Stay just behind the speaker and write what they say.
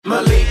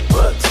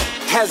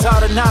Has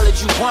all the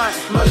knowledge you want.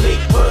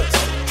 Malik Books.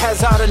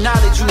 Has all the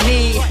knowledge you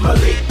need.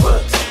 Malik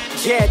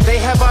Books. Yeah, they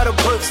have all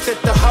the books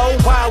that the whole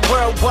wide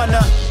world wanna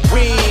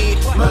read.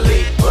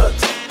 Malik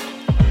Books.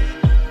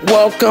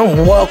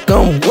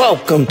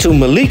 Welcome to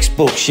Malik's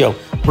Book Show,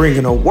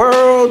 bringing the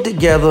world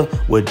together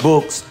with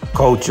books,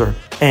 culture,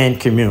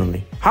 and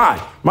community.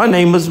 Hi, my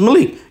name is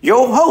Malik,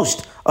 your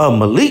host of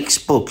Malik's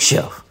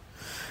Bookshelf.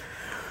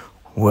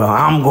 Well,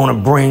 I'm going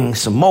to bring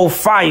some more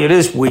fire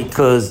this week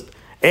because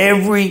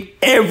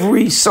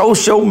every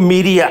social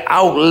media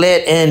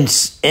outlet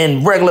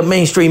and regular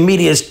mainstream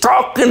media is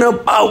talking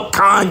about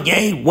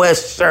Kanye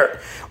West's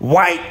shirt,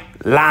 White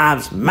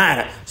Lives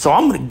Matter. So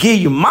I'm going to give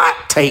you my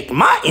take,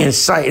 my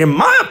insight, and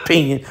my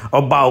opinion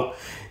about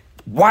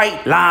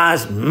White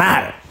Lives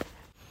Matter.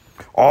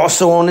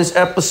 Also on this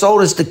episode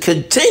is the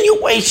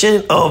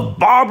continuation of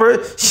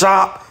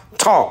Barbershop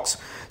Talks.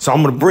 So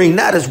I'm going to bring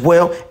that as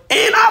well.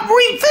 And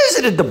I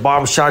revisited the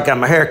barbershop, got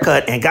my hair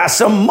cut, and got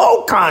some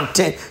more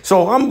content.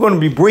 So I'm going to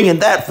be bringing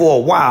that for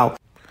a while.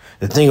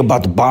 The thing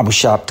about the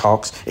Barbershop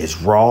Talks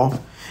is raw.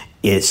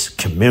 It's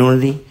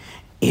community.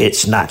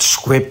 It's not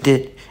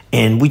scripted.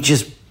 And we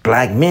just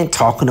black men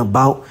talking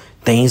about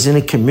things in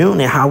the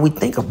community, how we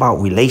think about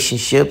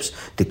relationships,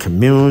 the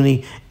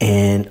community,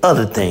 and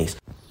other things.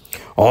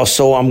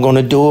 Also, I'm going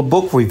to do a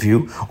book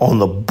review on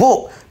the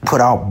book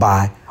put out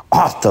by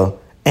author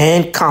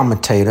and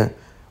commentator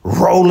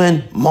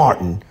Roland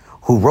Martin,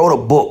 who wrote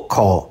a book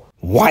called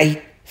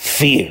White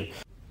Fear.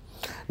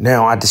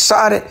 Now, I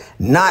decided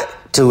not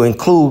to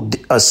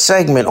include a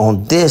segment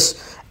on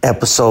this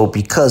episode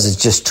because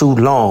it's just too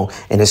long,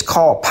 and it's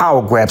called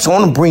Power Grab. So I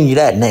want to bring you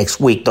that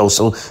next week, though.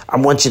 So I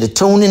want you to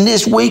tune in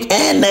this week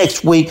and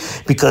next week,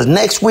 because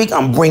next week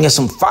I'm bringing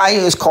some fire.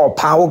 It's called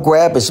Power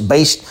Grab. It's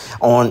based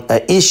on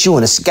an issue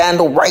and a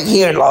scandal right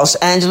here in Los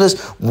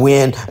Angeles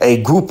when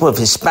a group of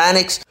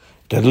Hispanics,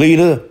 the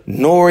leader,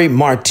 Nori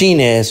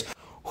Martinez,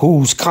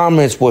 whose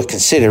comments were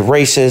considered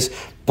racist,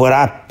 but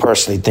I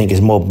personally think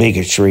it's more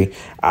bigotry.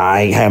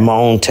 I have my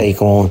own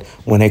take on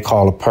when they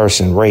call a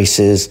person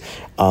racist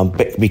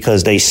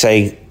because they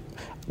say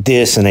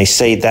this and they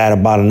say that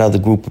about another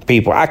group of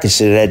people. I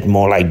consider that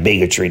more like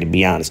bigotry, to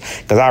be honest,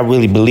 because I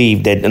really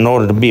believe that in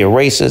order to be a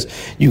racist,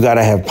 you got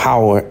to have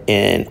power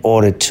in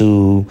order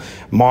to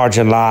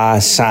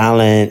marginalize,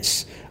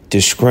 silence,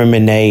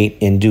 discriminate,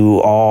 and do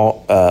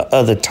all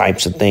other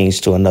types of things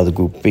to another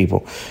group of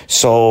people.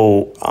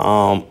 So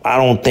I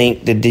don't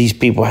think that these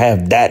people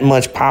have that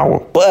much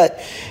power,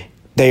 but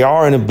they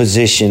are in a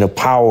position of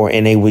power,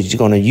 and they was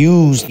going to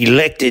use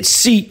elected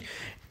seat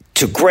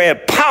to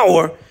grab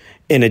power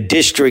in a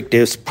district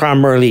that's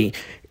primarily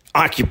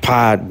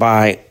occupied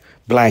by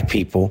black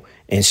people.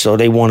 And so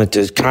they wanted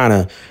to kind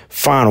of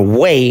find a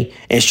way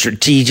and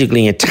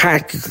strategically and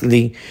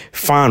tactically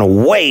find a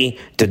way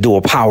to do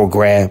a power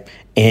grab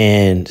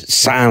and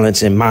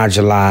silence and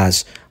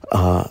marginalize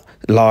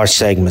large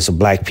segments of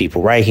black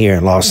people right here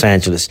in Los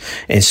Angeles.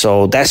 And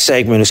so that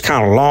segment is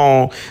kind of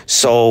long.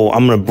 So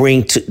I'm going to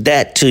bring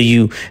that to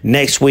you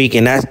next week.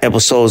 And that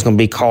episode is going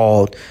to be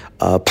called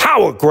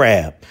Power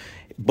Grab.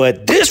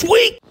 But this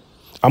week,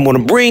 I'm going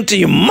to bring to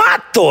you my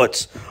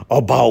thoughts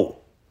about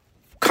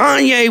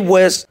Kanye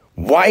West's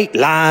White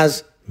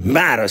Lives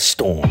Matter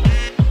storm.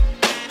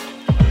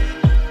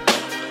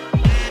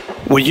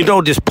 Well, you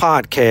know, this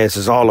podcast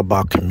is all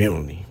about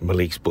community,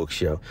 Malik's Book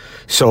Show.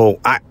 So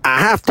I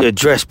have to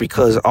address,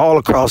 because all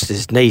across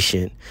this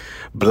nation,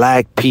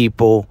 black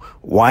people,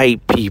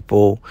 white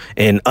people,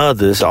 and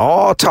others are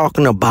all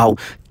talking about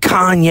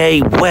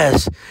Kanye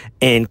West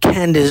and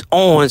Candace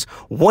Owens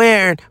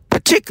wearing,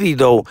 particularly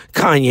though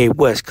Kanye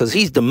West, because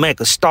he's the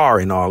mega star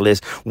in all this,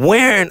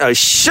 wearing a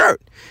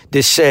shirt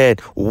that said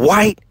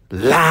White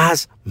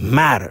Lives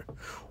Matter.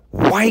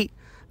 White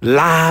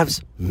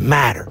Lives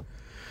Matter.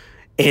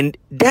 And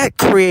that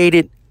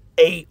created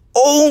a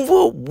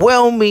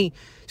overwhelming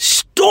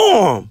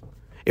storm.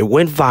 It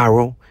went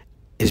viral.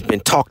 It's been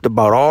talked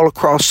about all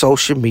across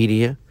social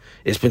media.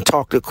 It's been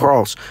talked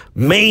across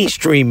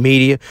mainstream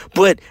media.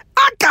 But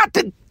I got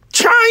to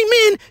chime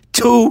in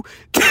to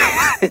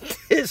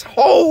this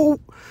whole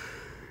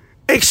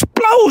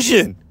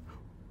explosion.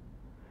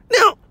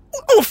 Now,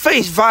 on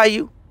face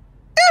value,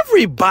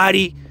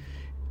 everybody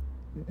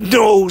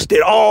knows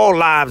that all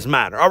lives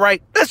matter. All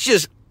right? Let's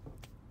just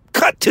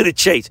cut to the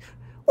chase.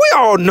 We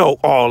all know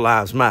all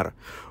lives matter.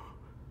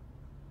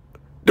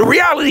 The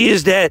reality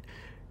is that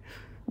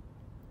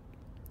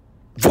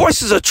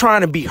voices are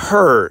trying to be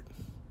heard.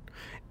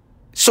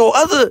 So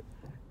other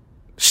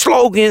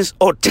slogans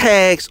or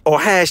tags or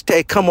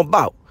hashtags come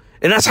about.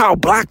 And that's how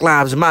Black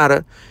Lives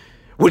Matter,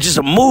 which is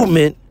a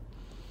movement,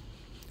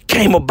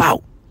 came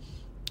about.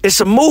 It's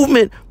a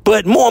movement,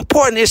 but more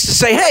important is to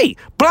say, hey,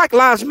 Black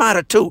Lives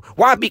Matter too.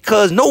 Why?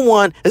 Because no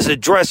one is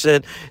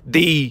addressing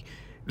the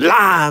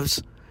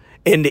lives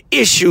and the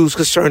issues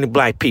concerning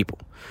black people.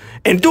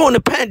 And during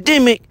the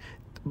pandemic,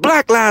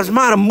 Black Lives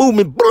Matter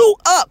movement blew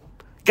up.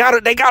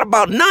 They got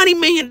about $90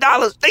 million.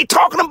 They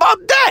talking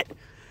about that.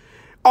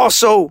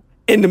 Also,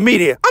 in the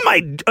media. I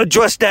might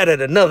address that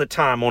at another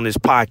time on this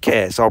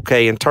podcast,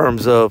 okay, in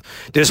terms of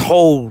this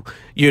whole,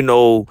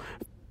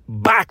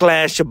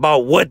 backlash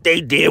about what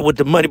they did with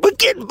the money. But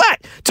getting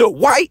back to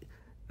white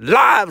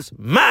lives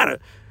matter.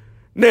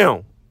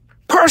 Now,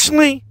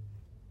 personally,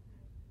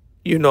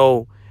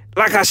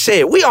 like I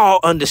said, we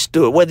all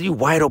understood, whether you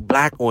white or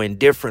black or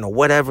indifferent or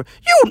whatever,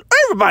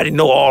 everybody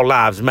know all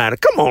lives matter.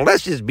 Come on,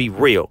 let's just be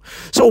real.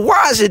 So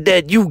why is it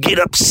that you get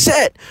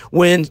upset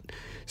when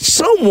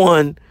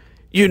someone,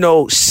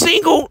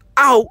 single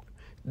out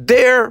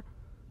their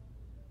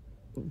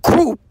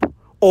group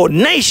or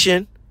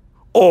nation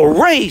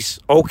or race,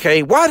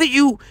 okay? Why do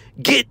you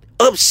get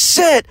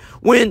upset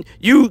when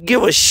you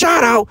give a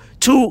shout out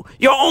to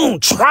your own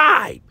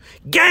tribe,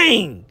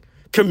 gang,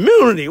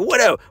 community,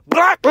 whatever?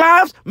 Black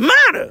lives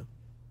matter.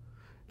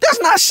 That's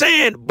not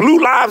saying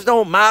blue lives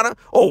don't matter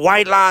or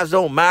white lives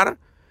don't matter.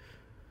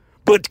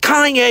 But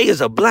Kanye is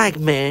a black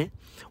man,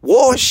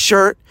 wore a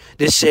shirt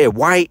that said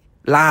white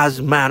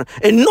lives matter.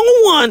 And no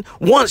one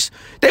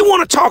they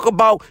want to talk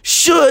about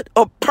should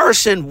a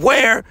person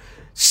wear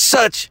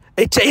such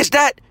is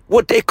that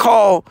what they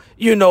call,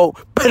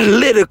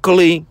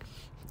 politically,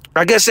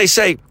 I guess they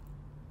say,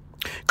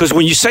 because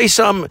when you say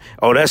something,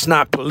 that's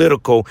not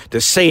political to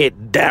say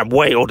it that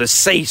way or to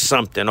say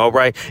something, all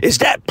right? Is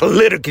that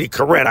politically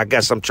correct, I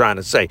guess I'm trying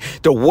to say,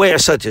 to wear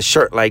such a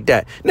shirt like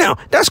that? Now,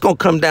 that's going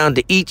to come down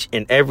to each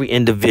and every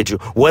individual,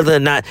 whether or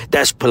not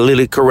that's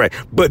politically correct.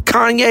 But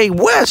Kanye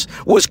West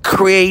was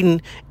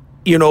creating,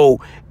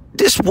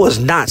 this was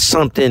not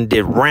something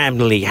that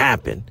randomly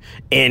happened.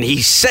 And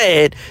he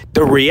said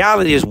the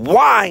reality is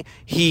why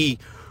he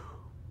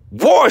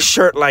wore a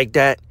shirt like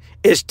that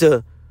is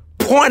to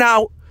point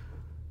out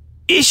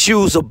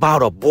issues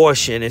about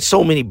abortion and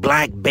so many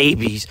black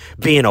babies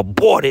being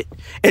aborted,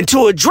 and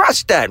to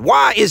address that.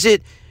 Why is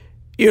it,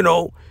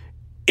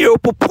 ill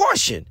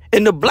proportion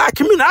in the black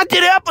community? I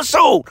did an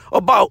episode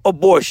about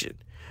abortion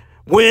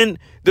when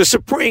the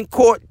Supreme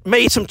Court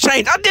made some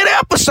change. I did an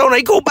episode.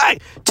 I go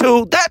back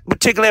to that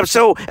particular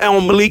episode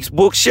on Malik's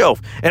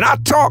Bookshelf, and I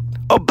talked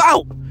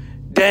about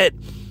that,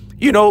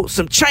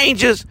 some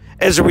changes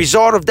as a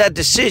result of that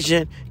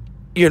decision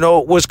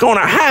was going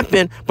to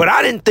happen, but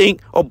I didn't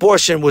think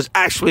abortion was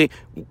actually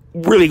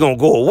really going to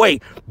go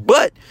away.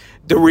 But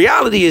the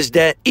reality is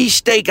that each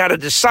state got to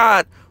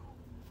decide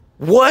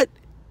what,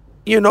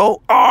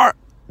 are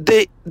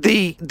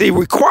the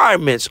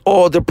requirements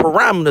or the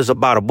parameters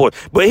about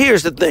abortion. But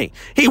here's the thing.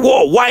 He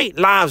wore white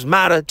lives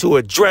matter to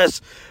address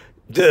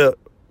the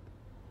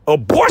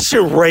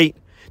abortion rate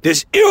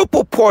that's ill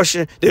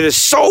proportioned, that is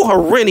so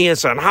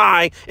horrendous and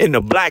high in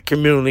the black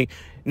community,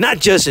 not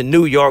just in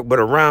New York, but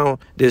around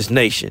this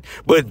nation.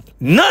 But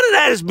none of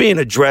that is being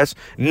addressed.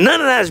 None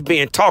of that is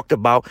being talked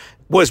about.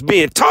 What's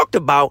being talked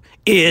about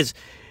is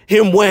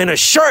him wearing a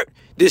shirt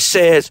that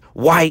says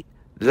white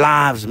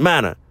lives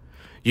matter,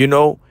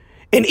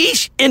 And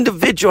each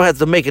individual has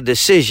to make a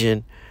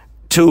decision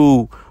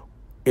to,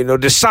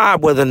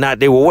 decide whether or not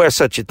they will wear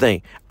such a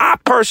thing. I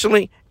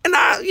personally, and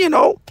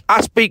I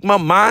speak my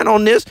mind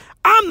on this,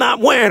 I'm not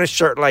wearing a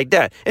shirt like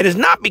that. And it's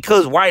not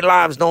because white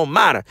lives don't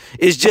matter.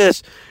 It's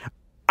just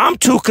I'm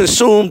too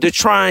consumed to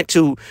trying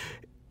to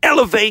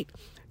elevate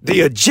the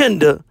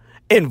agenda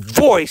and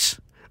voice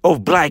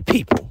of black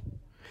people.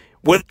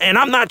 And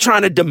I'm not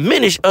trying to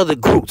diminish other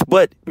groups,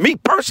 but me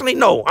personally,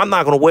 no, I'm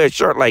not going to wear a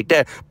shirt like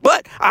that.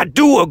 But I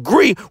do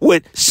agree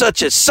with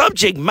such a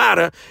subject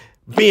matter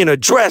being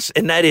addressed,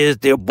 and that is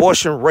the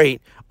abortion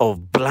rate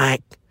of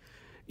black,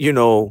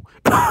 the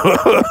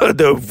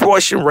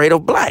abortion rate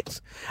of blacks.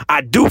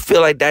 I do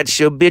feel like that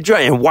should be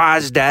addressed. And why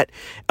is that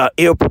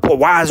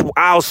why is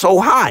ours so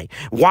high?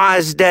 Why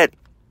is that,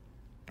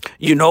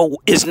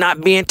 it's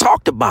not being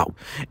talked about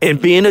and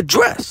being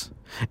addressed?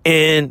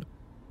 And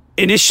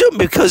it shouldn't,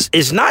 because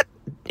it's not,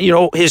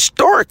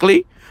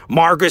 historically,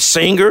 Margaret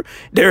Sanger,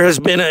 there has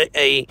been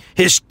a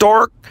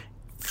historic,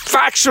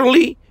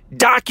 factually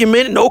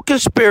documented, no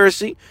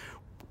conspiracy,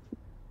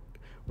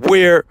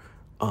 where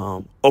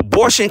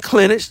abortion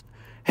clinics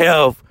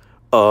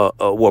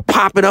were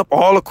popping up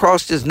all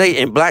across this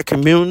nation in black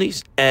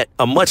communities at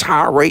a much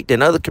higher rate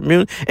than other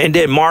communities. And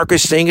then Margaret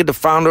Sanger, the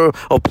founder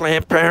of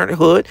Planned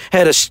Parenthood,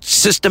 had a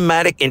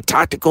systematic and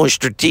tactical and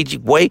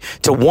strategic way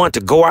to want to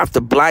go after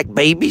black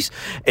babies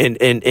and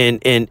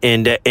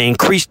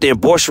increase the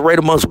abortion rate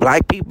amongst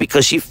black people,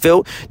 because she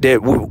felt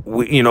that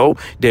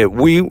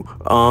we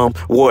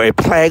were a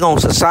plague on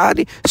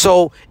society.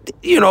 So,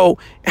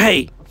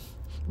 hey,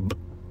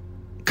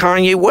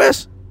 Kanye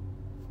West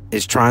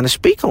is trying to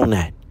speak on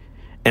that.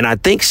 And I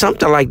think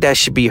something like that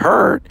should be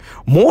heard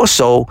more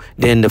so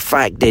than the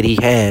fact that he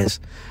has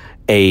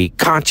a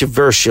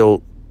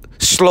controversial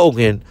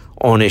slogan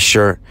on his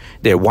shirt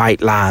that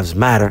white lives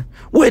matter,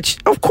 which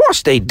of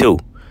course they do,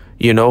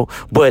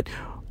 but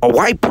a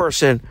white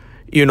person,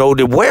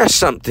 that wears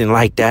something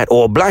like that,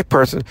 or a black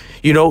person,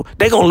 they're going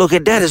to look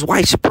at that as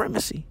white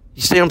supremacy.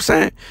 You see what I'm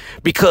saying?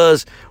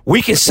 Because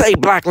we can say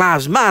black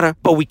lives matter,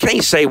 but we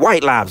can't say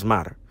white lives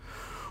matter.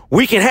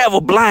 We can have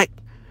a black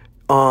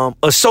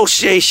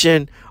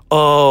association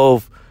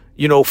of,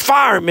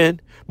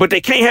 firemen, but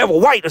they can't have a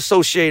white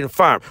associated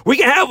fireman. We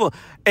can have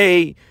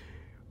a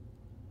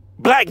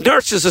Black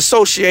Nurses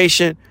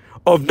Association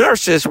of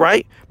nurses,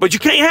 right? But you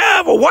can't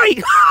have a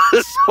white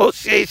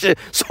association.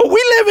 So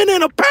we living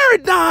in a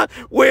paradigm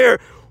where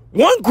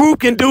one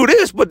group can do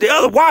this, but the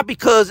other, why?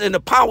 Because in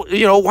the power,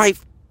 white,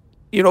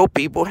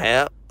 people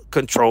have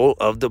control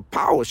of the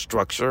power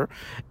structure.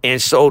 And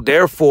so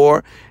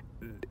therefore,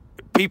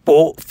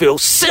 people feel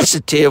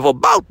sensitive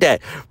about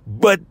that.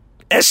 But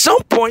at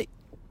some point,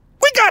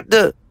 we got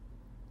to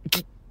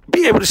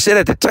be able to sit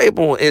at the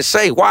table and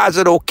say, why is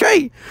it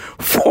okay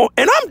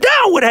and I'm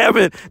down with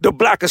having the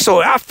Black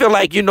Association. I feel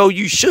like,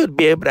 you should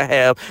be able to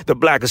have the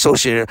Black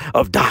Association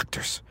of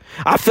Doctors.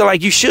 I feel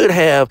like you should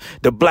have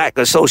the Black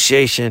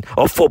Association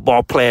of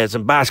Football Players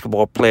and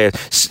Basketball Players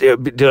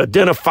to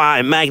identify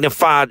and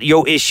magnify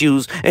your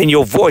issues and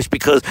your voice,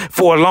 because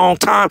for a long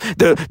time,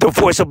 the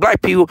voice of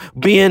Black people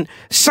being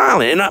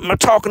silent. And I'm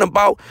talking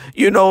about,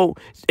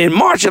 and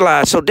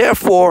marginalized. So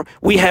therefore,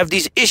 we have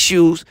these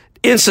issues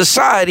in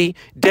society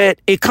that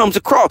it comes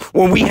across.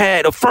 When we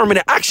had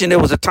affirmative action, there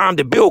was a time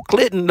that Bill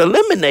Clinton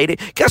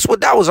eliminated. Guess what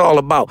that was all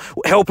about?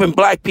 Helping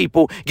Black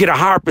people get a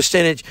higher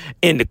percentage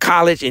in the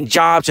college and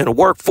jobs and the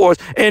workforce.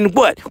 And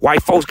what?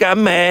 White folks got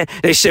mad.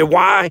 They said,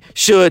 why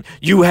should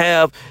you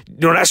have,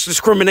 that's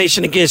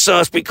discrimination against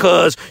us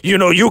because,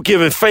 you're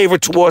giving favor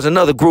towards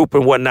another group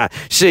and whatnot.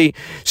 See,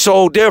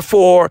 so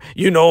therefore,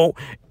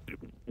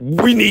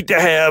 we need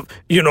to have,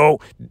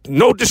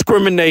 no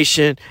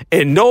discrimination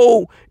and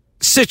no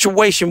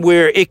situation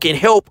where it can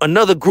help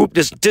another group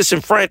that's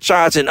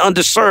disenfranchised and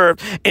underserved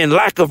and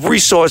lack of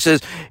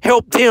resources,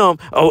 help them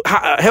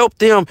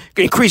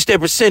increase their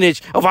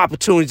percentage of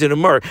opportunities in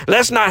America.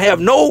 Let's not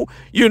have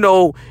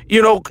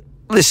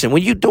listen,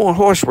 when you're doing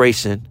horse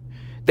racing,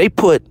 they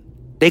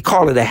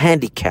call it a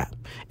handicap,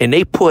 and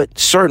they put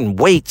certain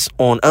weights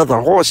on other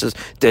horses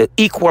to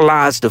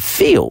equalize the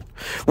field.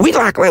 We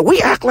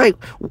act like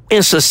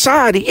in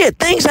society,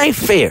 things ain't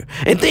fair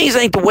and things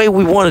ain't the way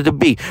we want it to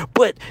be.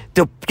 But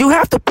you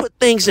have to put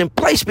things in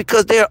place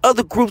because there are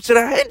other groups that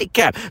are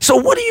handicapped. So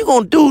what are you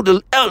going to do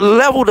to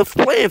level the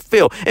playing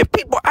field? And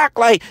people act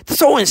like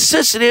so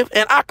insensitive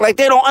and act like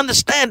they don't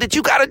understand that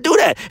you got to do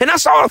that. And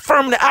that's all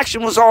affirmative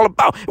action was all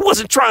about. It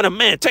wasn't trying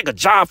to, take a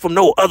job from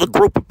no other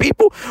group of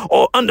people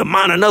or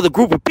undermine another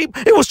group of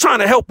people. It was trying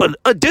to help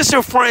a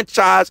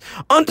disenfranchised,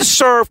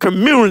 underserved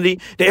community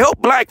to help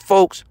Black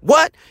folks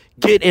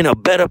get in a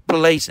better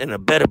place and a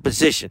better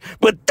position.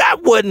 But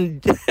that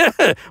wasn't,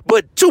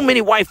 but too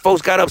many white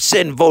folks got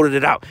upset and voted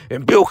it out.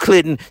 And Bill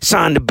Clinton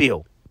signed the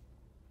bill.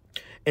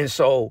 And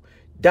so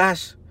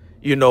that's,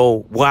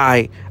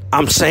 why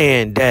I'm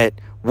saying that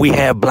we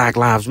have Black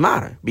Lives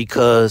Matter,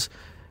 because,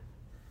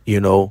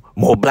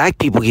 more Black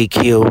people get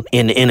killed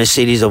in the inner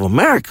cities of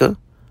America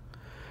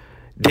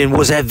than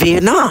was at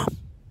Vietnam.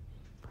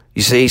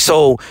 You see,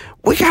 so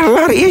we got a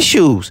lot of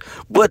issues.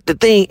 But the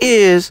thing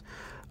is,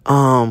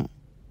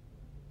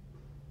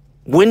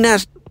 when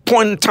that's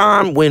point in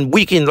time when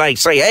we can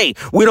say, hey,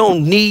 we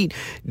don't need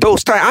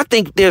those type. I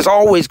think there's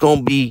always going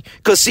to be,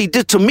 because see,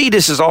 to me,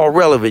 this is all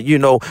relevant.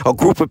 A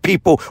group of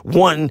people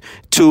wanting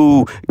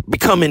to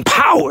become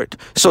empowered.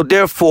 So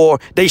therefore,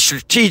 they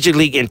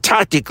strategically and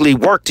tactically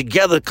work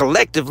together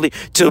collectively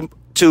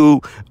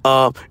to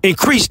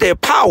increase their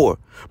power.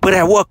 But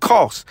at what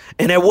cost?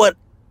 And at what,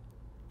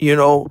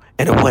 and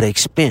at what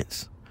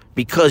expense?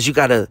 Because you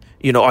got to,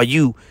 are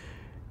you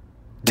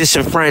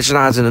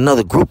disenfranchising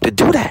another group to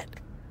do that?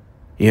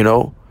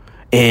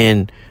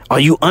 And are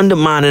you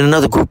undermining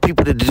another group of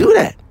people to do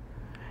that?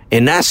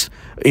 And that's,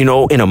 in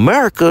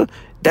America,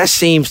 that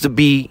seems to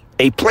be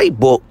a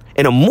playbook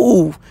and a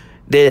move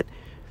that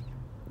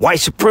white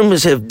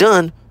supremacists have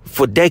done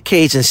for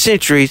decades and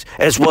centuries,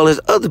 as well as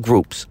other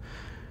groups.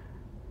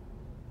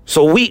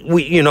 So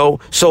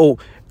so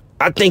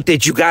I think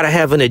that you got to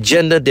have an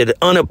agenda that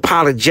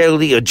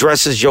unapologetically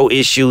addresses your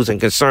issues and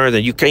concerns,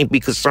 and you can't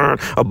be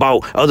concerned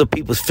about other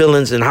people's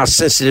feelings and how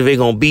sensitive they're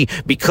going to be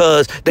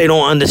because they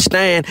don't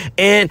understand,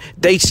 and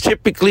they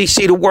typically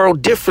see the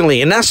world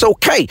differently, and that's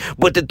okay.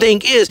 But the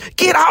thing is,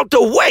 get out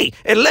the way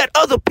and let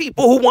other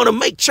people who want to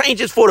make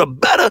changes for the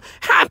better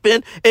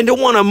happen, and they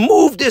want to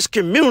move this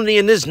community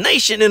and this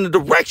nation in a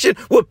direction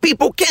where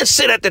people can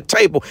sit at the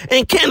table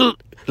and can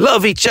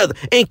love each other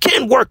and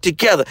can work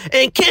together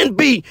and can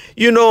be,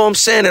 in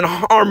a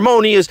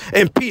harmonious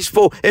and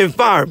peaceful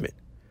environment.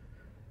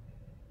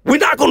 We're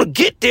not going to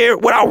get there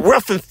without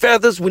ruffling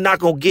feathers. We're not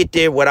going to get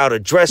there without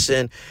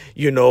addressing,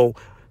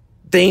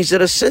 things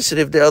that are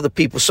sensitive to other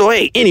people. So,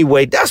 hey,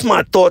 anyway, that's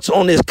my thoughts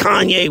on this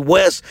Kanye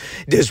West,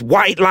 this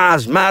White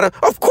Lives Matter.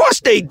 Of course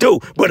they do.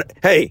 But,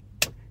 hey,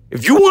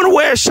 if you want to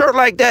wear a shirt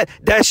like that,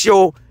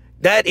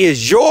 that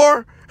is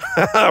your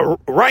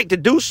right to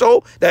do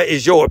so. That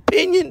is your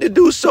opinion to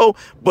do so.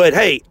 But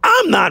hey,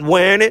 I'm not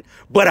wearing it.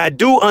 But I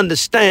do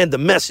understand the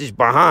message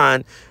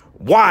behind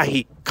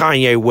why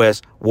Kanye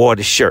West wore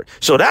the shirt.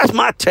 So that's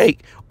my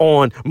take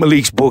on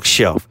Malik's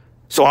Bookshelf.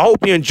 So I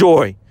hope you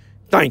enjoy.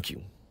 Thank you.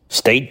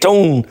 Stay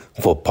tuned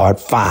for part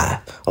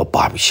 5 of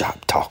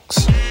Barbershop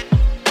Talks.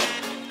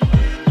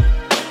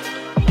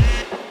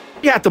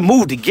 You have to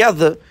move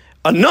together.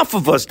 Enough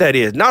of us, that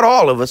is, not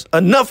all of us,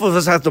 enough of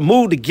us have to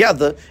move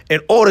together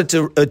in order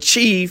to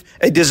achieve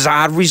a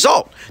desired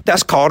result.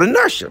 That's called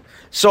inertia.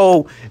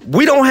 So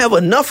we don't have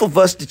enough of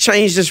us to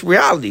change this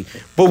reality,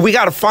 but we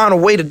got to find a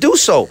way to do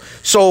so.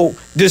 So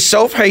this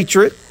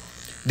self-hatred,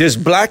 this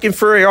black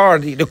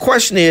inferiority, the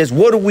question is,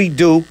 what do we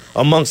do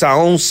amongst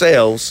our own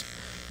selves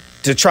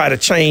to try to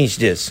change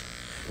this?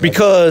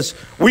 Because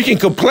we can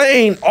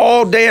complain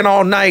all day and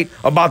all night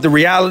about the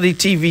reality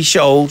TV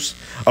shows,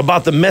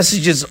 about the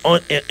messages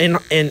in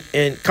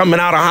coming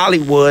out of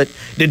Hollywood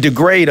that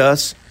degrade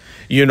us.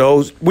 You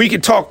know, we can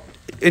talk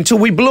until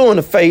we blue in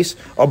the face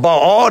about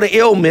all the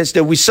ailments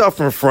that we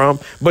suffering from,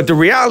 but the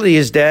reality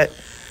is that,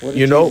 what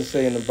did Jesus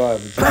say in the Bible?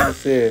 Jesus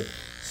said,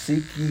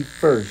 "Seek ye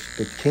first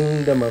the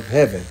kingdom of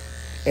heaven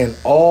and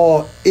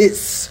all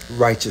its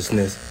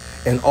righteousness,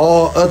 and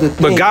all other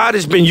things." But God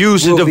has been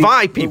used to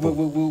divide people.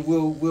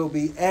 Will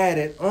be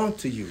added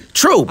onto you.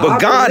 True, but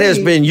God has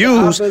been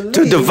used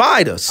to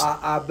divide us.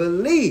 I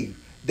believe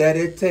that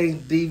it takes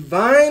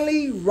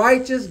divinely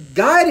righteous,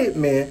 guided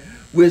men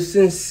with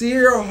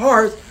sincere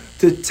hearts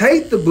to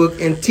take the book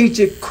and teach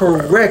it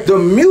correct. The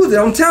music,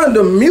 I'm telling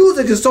you, the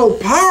music is so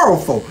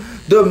powerful.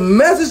 The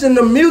message in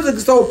the music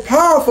is so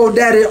powerful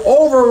that it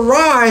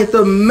overrides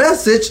the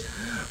message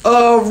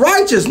of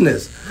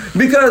righteousness.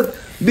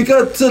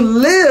 Because to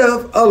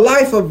live a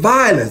life of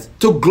violence,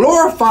 to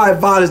glorify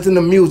violence in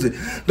the music,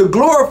 to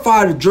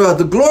glorify the drugs,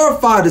 to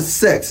glorify the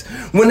sex,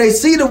 when they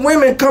see the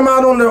women come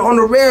out on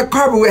the red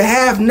carpet with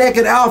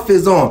half-naked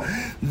outfits on,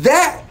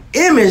 that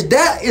image,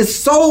 that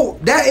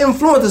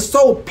influence is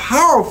so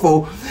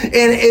powerful, and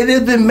it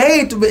has been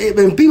made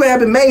and people have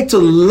been made to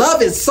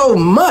love it so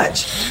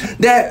much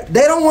that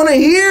they don't want to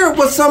hear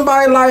what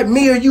somebody like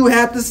me or you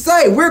have to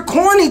say. We're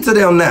corny to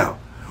them now.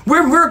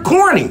 We're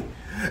corny.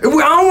 I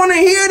don't want to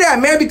hear that,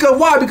 man, because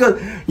why?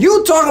 Because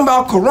you talking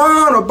about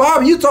Quran or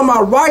Bible, you talking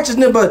about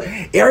righteousness, but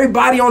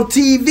everybody on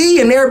TV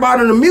and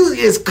everybody in the music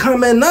is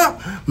coming up,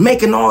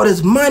 making all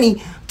this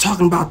money,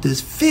 talking about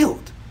this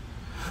filth.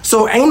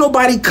 So ain't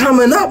nobody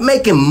coming up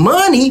making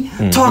money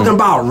talking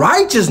about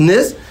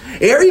righteousness.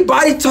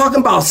 Everybody talking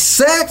about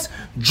sex,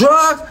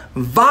 drugs,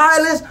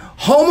 violence,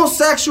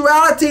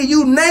 homosexuality,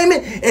 you name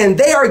it, and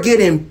they are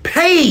getting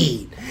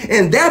paid.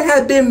 And that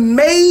has been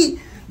made,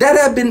 that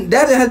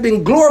has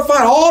been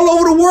glorified all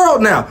over the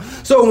world now.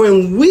 So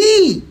when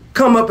we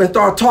come up and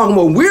start talking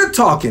what we're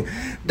talking,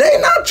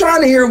 they're not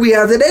trying to hear we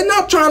have it. They're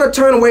not trying to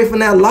turn away from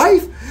that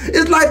life.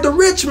 It's like the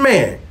rich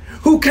man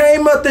who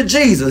came up to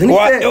Jesus. And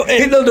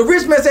the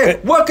rich man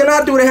said, "What can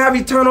I do to have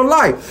eternal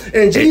life?"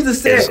 And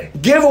Jesus said,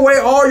 "Give away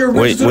all your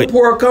riches to the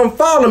poor, come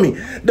follow me."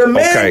 The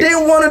man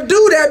didn't want to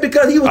do that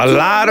because he was a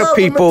lot of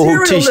people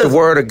who teach the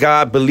word of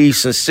God believe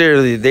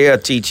sincerely they are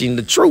teaching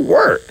the true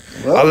word.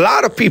 Well, a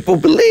lot of people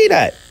believe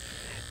that.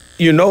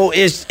 You know,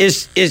 it's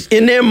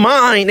in their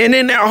mind and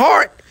in their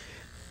heart.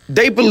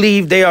 They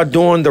believe they are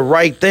doing the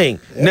right thing.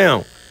 Yeah.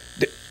 Now,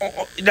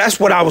 that's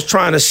what I was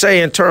trying to say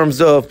in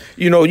terms of,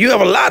 you know, you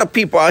have a lot of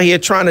people out here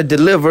trying to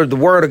deliver the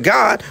word of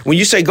God. When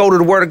you say go to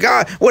the word of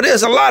God, well,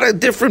 there's a lot of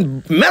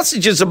different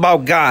messages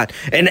about God.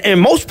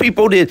 And most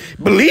people that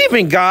believe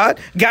in God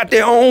got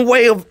their own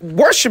way of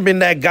worshiping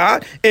that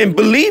God and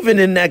believing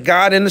in that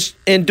God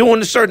and doing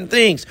the certain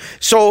things.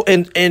 So,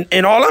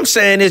 and all I'm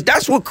saying is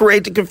that's what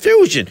creates the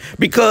confusion,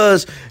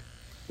 because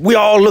we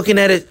all looking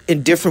at it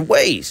in different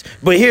ways.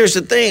 But here's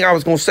the thing I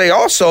was going to say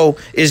also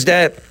is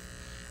that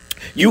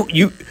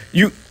you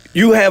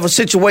have a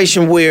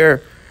situation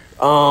where,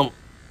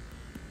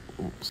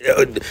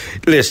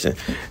 listen,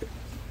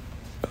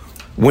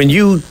 when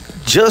you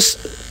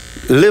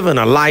just live in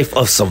a life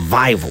of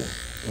survival,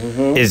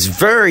 it's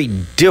very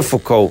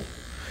difficult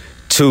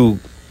to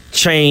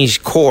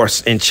change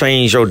course and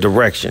change your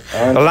direction.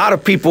 A lot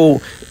of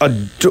people are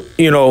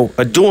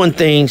doing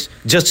things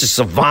just to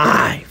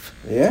survive.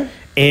 Yeah.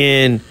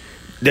 And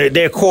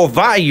their core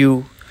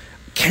value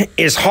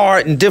is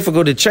hard and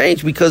difficult to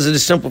change because of the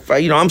simple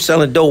fact, I'm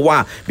selling dough.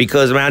 Why?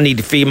 Because I need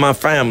to feed my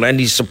family. I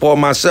need to support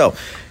myself.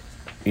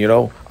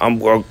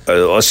 I'm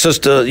a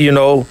sister,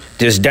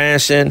 that's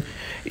dancing,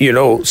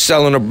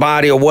 selling her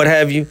body or what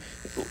have you.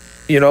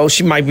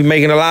 She might be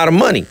making a lot of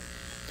money,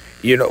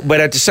 but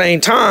at the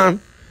same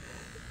time,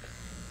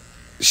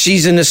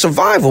 she's in the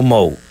survival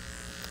mode.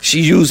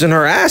 She's using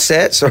her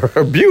assets or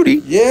her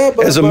beauty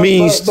as a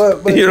means,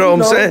 what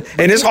I'm saying?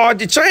 And it's hard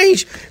to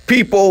change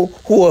people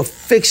who are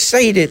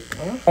fixated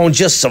on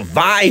just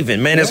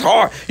surviving, man. It's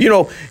hard.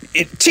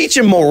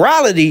 Teaching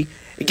morality,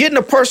 getting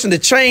a person to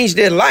change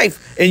their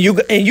life, and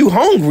you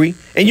hungry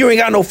and you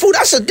ain't got no food,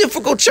 that's a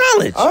difficult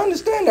challenge. I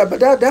understand that, but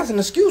that's an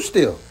excuse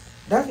still.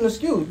 That's an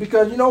excuse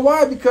because you know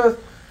why? Because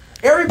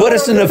everybody, but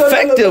it's an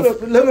effective.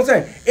 Look what I'm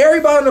saying.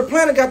 Everybody on the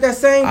planet got that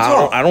same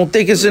talk. I don't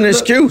think it's an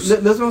excuse.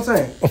 Listen what I'm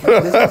saying.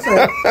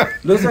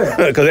 Listen.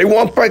 Because they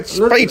want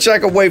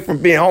paycheck away from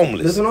being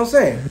homeless. Listen what I'm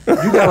saying.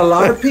 You got a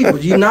lot of people.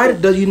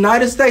 The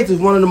United States is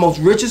one of the most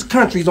richest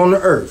countries on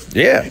the earth.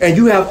 Yeah. And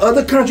you have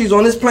other countries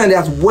on this planet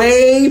that's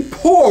way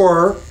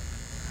poorer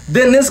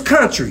than this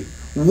country.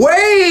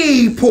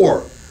 Way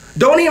poorer.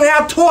 don't even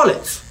have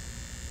toilets.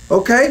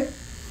 Okay?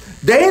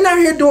 They ain't out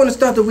here doing the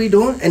stuff that we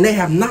doing, and they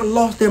have not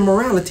lost their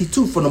morality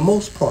too, for the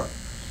most part.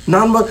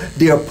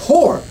 They're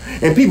poor,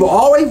 and people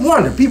always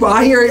wonder. People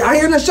I hear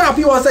in the shop,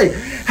 people always say,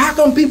 "How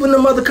come people in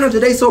them other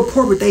countries they so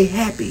poor but they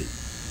happy?"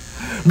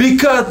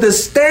 Because the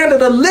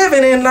standard of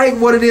living ain't like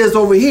what it is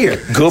over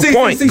here. Good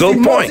point.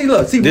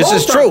 This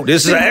is true.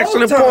 This is an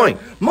excellent point.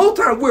 Most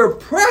times we're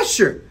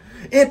pressured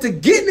into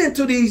getting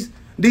into these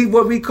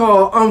what we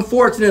call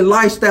unfortunate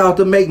lifestyle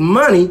to make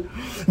money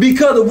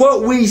because of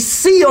what we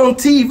see on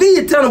TV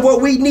and telling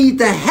what we need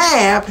to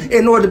have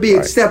in order to be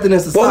accepted in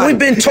society. Well, we've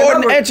been taught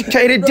and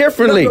educated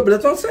differently. But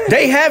that's what I'm saying.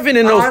 They have it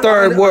in those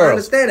third worlds. I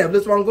understand that. But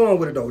that's where I'm going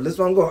with it, though. That's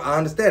where I'm going. I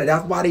understand it.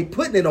 That's why they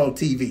putting it on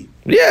TV.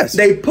 Yes.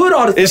 They put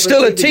all this It's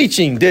still a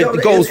teaching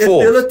that goes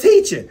forward. It's still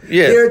a teaching.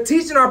 Yeah. They're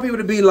teaching our people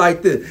to be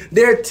like this.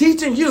 They're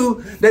teaching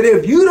you that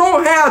if you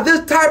don't have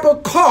this type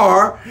of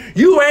car,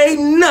 you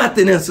ain't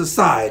nothing in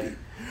society.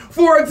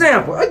 For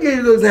example, I'll give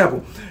you an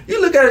example. You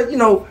look at it,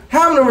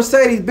 having a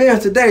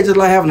Mercedes-Benz today is just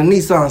like having a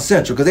Nissan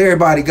Sentra because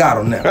everybody got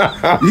them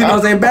now. You know what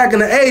I'm saying? Back in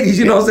the 80s,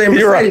 you know what I'm saying?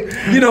 Mercedes, right.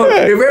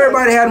 If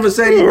everybody had a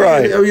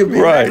Mercedes-Benz,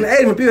 back in the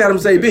 80s when people had a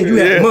Mercedes-Benz, you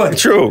had money.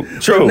 True.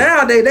 But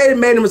nowadays, they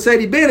made a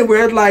Mercedes-Benz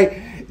where it's like,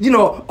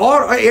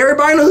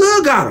 everybody in the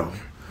hood got them.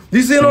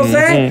 You see what I'm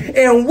saying?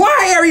 And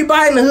why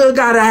everybody in the hood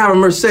gotta have a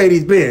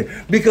Mercedes-Benz?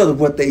 Because of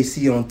what they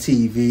see on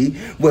TV,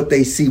 what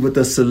they see with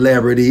the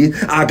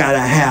celebrities. I gotta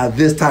have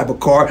this type of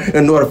car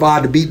in order for I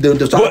to beat them,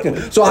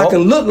 I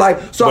can look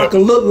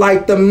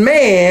like the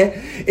man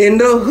in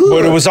the hood.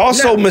 But it was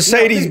also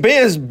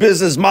Mercedes-Benz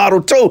business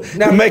model too,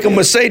 to make a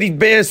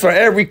Mercedes-Benz for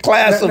every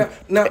class of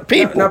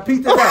people. Now,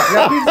 peep this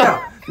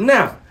out.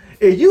 Now,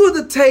 if you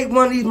were to take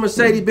one of these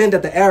Mercedes-Benz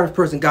that the average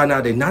person got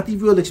nowadays, not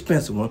these real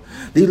expensive ones,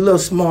 these little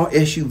small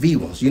SUV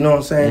ones, you know what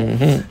I'm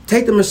saying?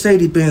 Take the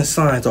Mercedes-Benz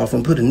signs off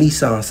and put a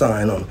Nissan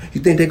sign on them. You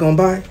think they're going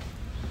to buy it?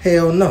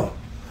 Hell no.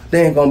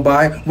 They ain't going to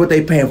buy it. What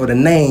they paying for the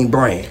name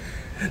brand.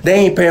 They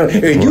ain't paying.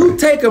 If you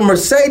take a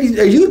Mercedes,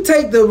 if you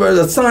take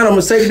the sign on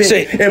Mercedes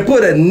and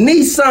put a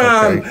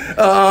Nissan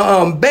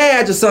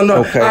badge or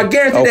something, I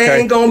guarantee they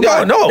ain't gonna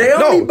buy it. They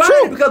only buy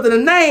it because of the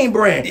name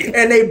brand,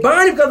 and they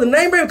buy it because of the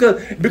name brand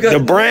because the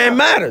brand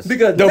matters.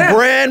 Because the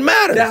brand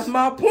matters. That's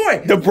my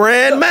point. The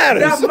brand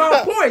matters. That's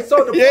my point.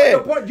 So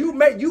the point you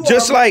make, listen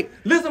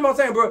to what I'm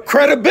saying, bro.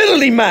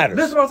 Credibility matters.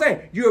 Listen to what I'm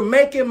saying. You're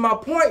making my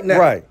point now.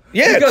 Right.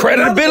 Yeah. Because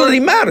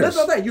credibility matters. Listen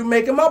to what I'm saying. You're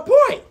making my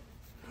point.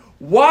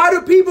 Why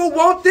do people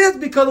want this?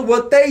 Because of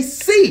what they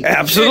see.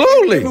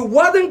 Absolutely. If it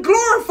wasn't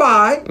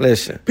glorified,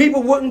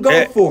 people wouldn't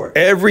go for it.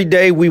 Every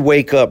day we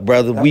wake up,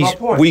 brother,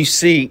 we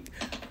see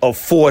a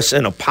force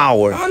and a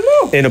power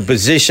in a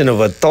position of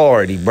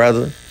authority,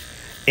 brother.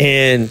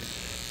 And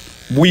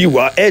we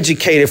were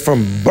educated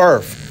from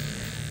birth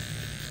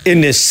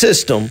in this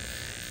system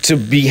to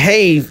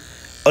behave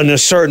in a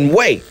certain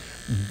way.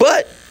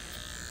 But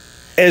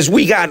as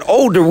we got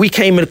older, we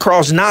came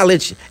across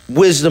knowledge,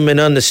 wisdom, and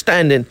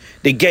understanding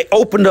that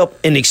opened up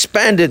and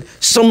expanded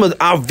some of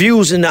our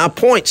views and our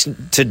points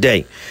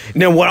today.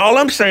 Now, all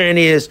I'm saying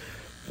is,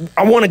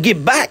 I want to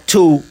get back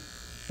to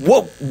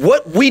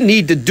what we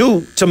need to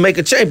do to make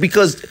a change,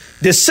 because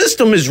the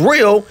system is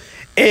real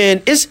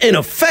and it's in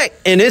effect,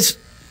 and it's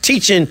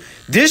teaching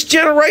this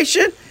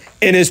generation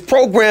and it's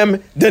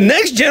programming the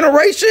next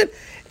generation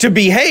to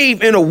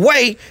behave in a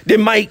way that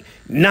might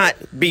not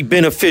be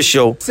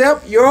beneficial.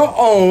 Accept your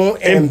own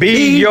and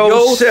be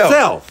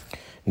yourself.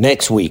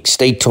 Next week,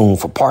 stay tuned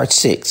for part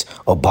 6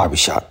 of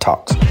Barbershop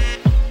Talks.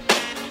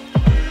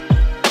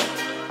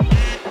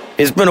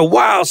 It's been a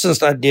while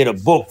since I did a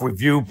book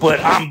review, but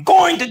I'm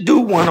going to do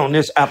one on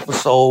this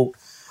episode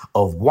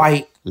of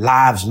White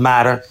Lives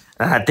Matter.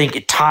 And I think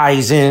it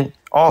ties in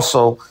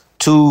also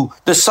to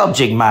the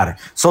subject matter.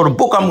 So the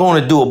book I'm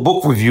going to do a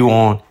book review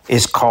on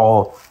is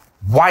called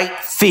White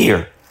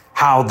Fear: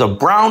 How the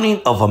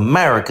Browning of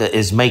America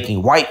is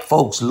Making White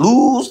Folks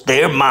Lose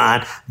Their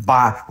Mind,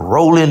 by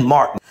Roland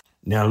Martin.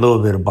 Now, a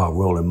little bit about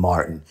Roland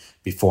Martin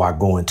before I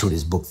go into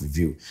this book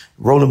review.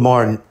 Roland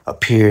Martin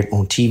appeared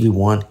on TV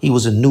One. He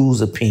was a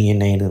news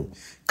opinionated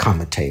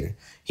commentator.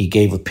 He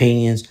gave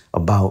opinions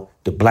about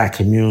the black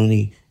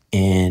community,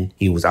 and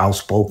he was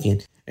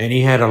outspoken. And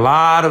he had a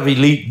lot of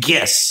elite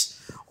guests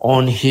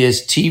on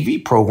his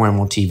TV program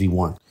on TV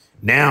One.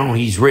 Now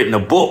he's written a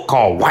book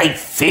called White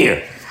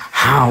Fear: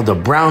 How the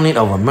Browning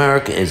of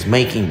America is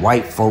Making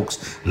White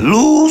Folks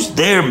Lose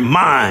Their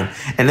Mind.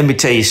 And let me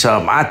tell you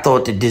something. I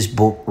thought that this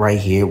book right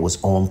here was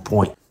on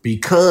point,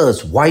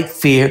 because white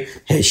fear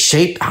has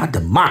shaped our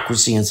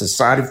democracy and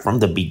society from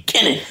the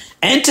beginning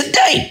and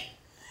today.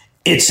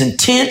 It's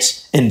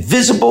intense and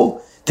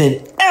visible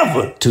than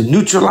ever. To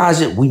neutralize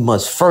it, we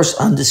must first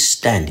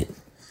understand it.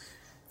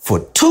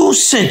 For 2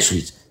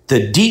 centuries,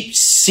 the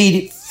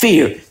deep-seated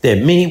fear that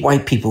many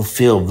white people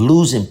feel of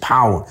losing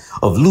power,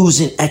 of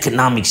losing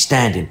economic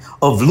standing,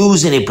 of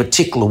losing a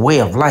particular way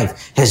of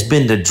life has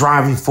been the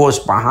driving force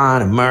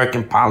behind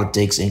American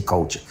politics and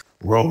culture.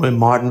 Roland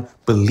Martin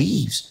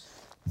believes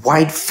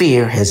white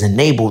fear has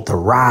enabled the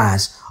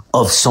rise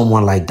of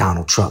someone like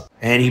Donald Trump.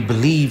 And he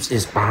believes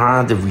it's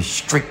behind the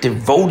restrictive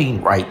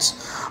voting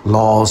rights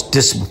laws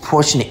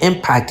disproportionately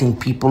impacting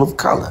people of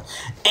color,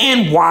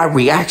 and why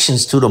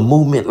reactions to the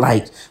movement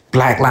like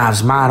Black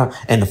Lives Matter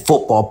and the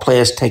football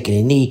players taking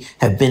a knee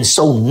have been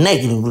so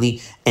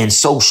negatively and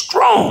so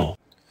strong.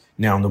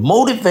 Now, the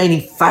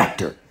motivating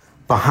factor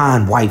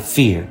behind white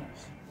fear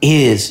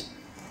is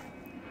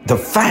the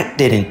fact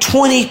that in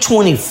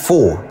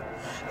 2024,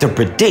 the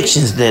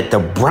predictions that the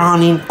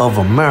browning of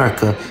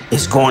America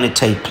is going to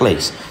take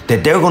place,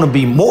 that there are going to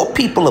be more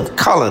people of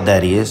color,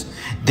 that is,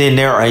 than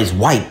there is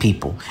white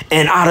people.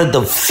 And out of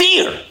the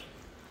fear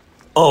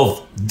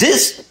of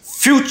this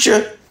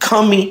future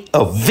coming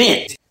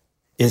event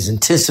is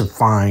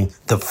intensifying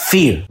the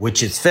fear,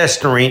 which is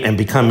festering and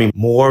becoming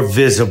more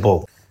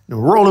visible. Now,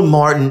 Roland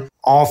Martin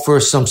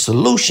offers some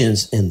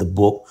solutions in the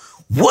book.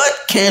 What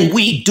can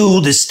we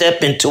do to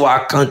step into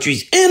our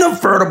country's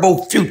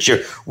inevitable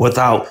future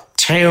without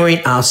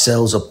tearing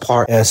ourselves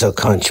apart as a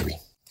country?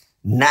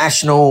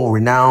 National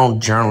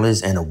renowned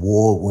journalist and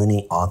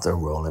award-winning author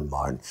Roland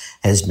Martin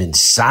has been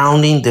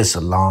sounding this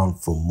alarm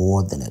for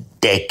more than a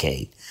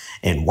decade.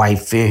 In White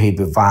Fear, he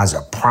provides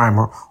a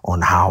primer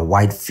on how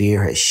white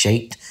fear has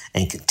shaped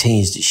and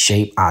continues to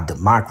shape our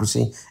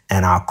democracy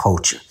and our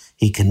culture.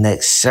 He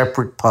connects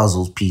separate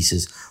puzzle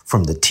pieces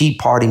from the Tea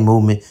Party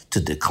movement to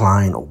the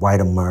decline of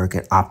white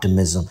American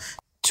optimism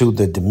to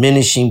the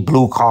diminishing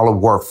blue-collar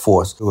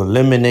workforce to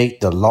eliminate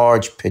the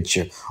large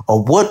picture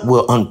of what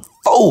will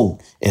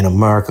unfold in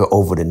America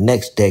over the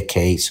next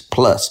decades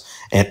plus,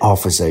 and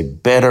offers a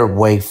better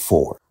way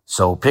forward.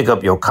 So pick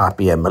up your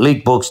copy at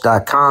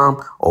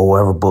MalikBooks.com or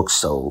wherever books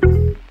sold.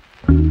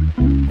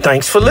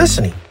 Thanks for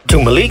listening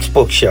to Malik's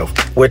Bookshelf,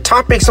 where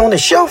topics on the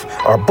shelf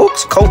are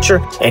books, culture,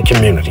 and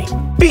community.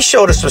 Be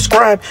sure to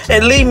subscribe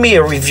and leave me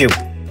a review.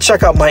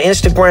 Check out my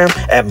Instagram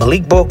at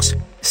Malik Books.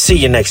 See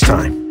you next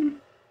time.